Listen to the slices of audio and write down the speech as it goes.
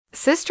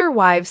Sister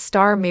Wives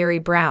star Meri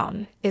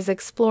Brown is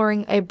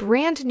exploring a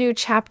brand new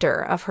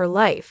chapter of her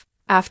life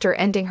after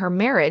ending her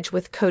marriage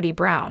with Kody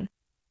Brown.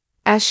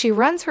 As she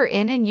runs her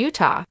inn in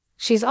Utah,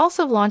 she's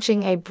also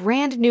launching a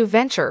brand new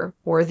venture,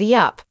 Worthy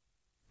Up.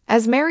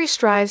 As Meri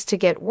strives to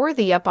get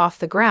Worthy Up off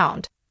the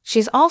ground,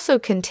 she's also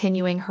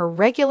continuing her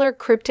regular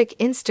cryptic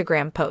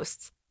Instagram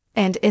posts.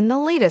 And in the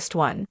latest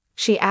one,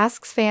 she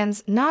asks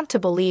fans not to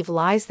believe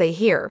lies they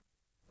hear.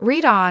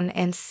 Read on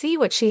and see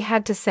what she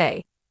had to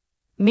say.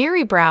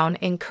 Meri Brown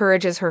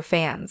encourages her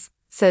fans,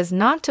 says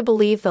not to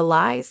believe the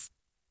lies.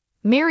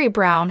 Meri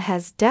Brown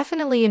has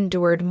definitely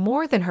endured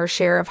more than her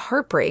share of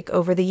heartbreak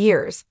over the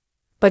years,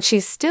 but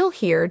she's still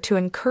here to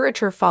encourage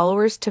her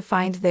followers to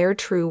find their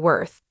true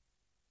worth.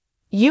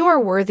 You are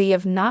worthy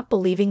of not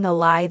believing the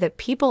lie that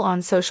people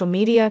on social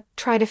media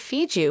try to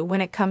feed you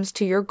when it comes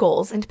to your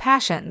goals and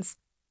passions.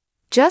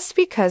 Just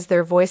because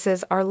their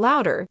voices are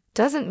louder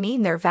doesn't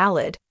mean they're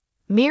valid,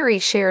 Meri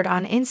shared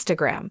on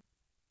Instagram.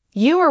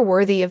 You are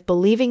worthy of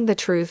believing the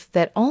truth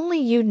that only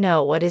you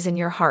know what is in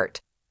your heart.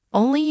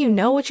 Only you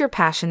know what your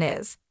passion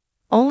is.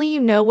 Only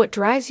you know what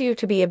drives you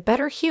to be a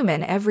better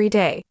human every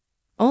day.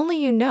 Only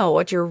you know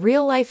what your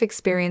real-life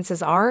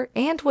experiences are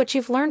and what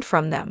you've learned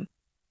from them.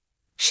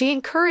 She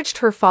encouraged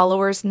her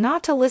followers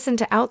not to listen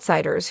to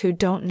outsiders who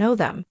don't know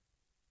them.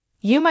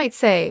 You might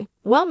say,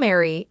 well,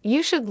 Meri,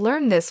 you should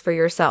learn this for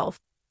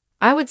yourself.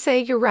 I would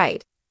say you're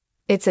right.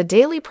 It's a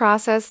daily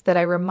process that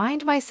I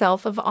remind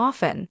myself of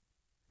often.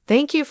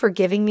 Thank you for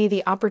giving me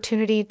the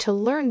opportunity to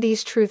learn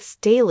these truths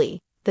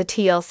daily, the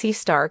TLC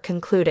star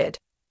concluded.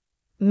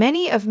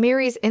 Many of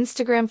Meri's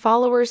Instagram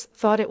followers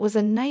thought it was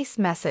a nice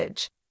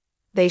message.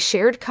 They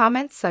shared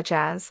comments such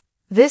as,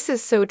 "This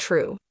is so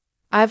true.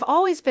 I've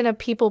always been a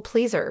people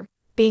pleaser.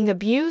 Being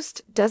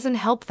abused doesn't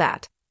help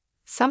that.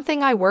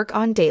 Something I work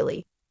on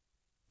daily.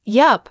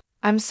 Yup,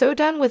 I'm so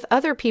done with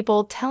other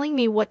people telling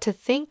me what to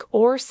think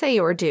or say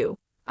or do.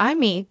 I'm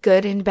me,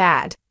 good and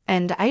bad,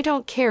 and I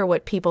don't care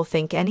what people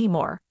think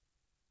anymore."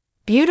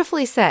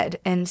 Beautifully said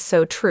and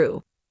so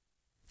true.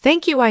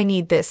 Thank you, I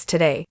need this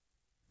today.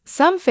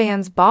 Some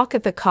fans balk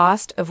at the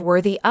cost of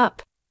Worthy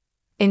Up.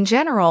 In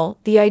general,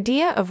 the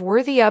idea of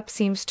Worthy Up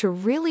seems to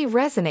really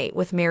resonate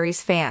with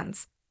Meri's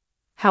fans.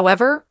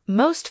 However,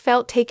 most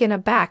felt taken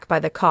aback by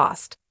the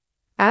cost.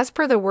 As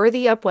per the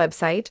Worthy Up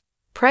website,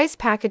 price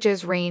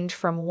packages range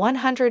from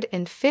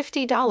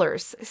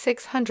 $150 to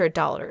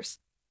 $600.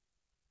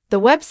 The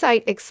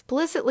website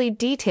explicitly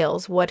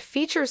details what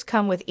features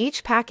come with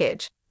each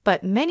package,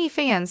 but many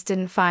fans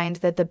didn't find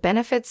that the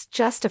benefits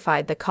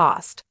justified the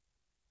cost.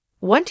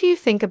 What do you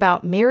think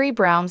about Meri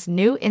Brown's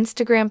new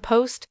Instagram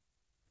post?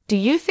 Do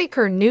you think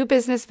her new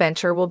business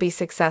venture will be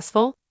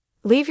successful?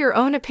 Leave your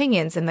own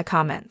opinions in the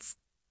comments.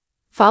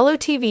 Follow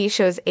TV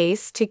shows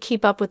Ace to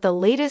keep up with the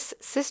latest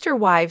Sister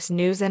Wives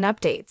news and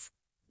updates.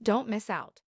 Don't miss out.